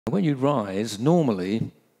When you rise,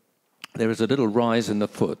 normally there is a little rise in the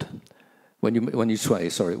foot. When you sway,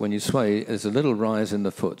 there's a little rise in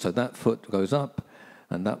the foot. So that foot goes up,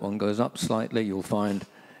 and that one goes up slightly. You'll find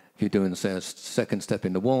if you're doing, say, a second step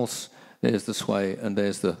in the waltz, there's the sway, and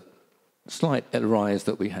there's the slight rise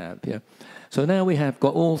that we have. Yeah. So now we have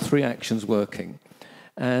got all three actions working,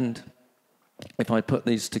 and if I put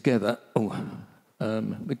these together,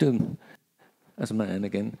 we do them as a man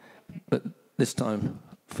again, but this time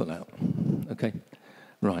full out. Okay.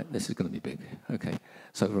 Right, this is going to be big. Okay,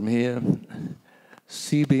 so from here,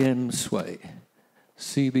 CBM sway,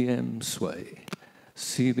 CBM sway,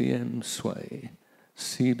 CBM sway,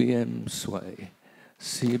 CBM sway,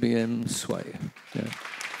 CBM sway. Yeah.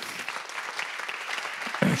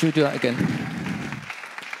 Should we do that again?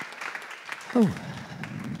 Oh,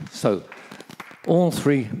 so all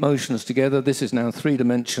three motions together. This is now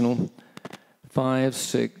three-dimensional. 5,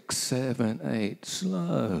 6, 7, 8.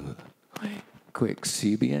 Slow. Quick,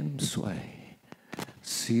 CBM sway,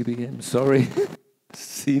 CBM, sorry,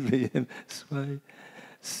 CBM sway,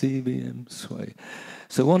 CBM sway.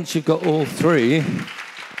 So once you've got all three,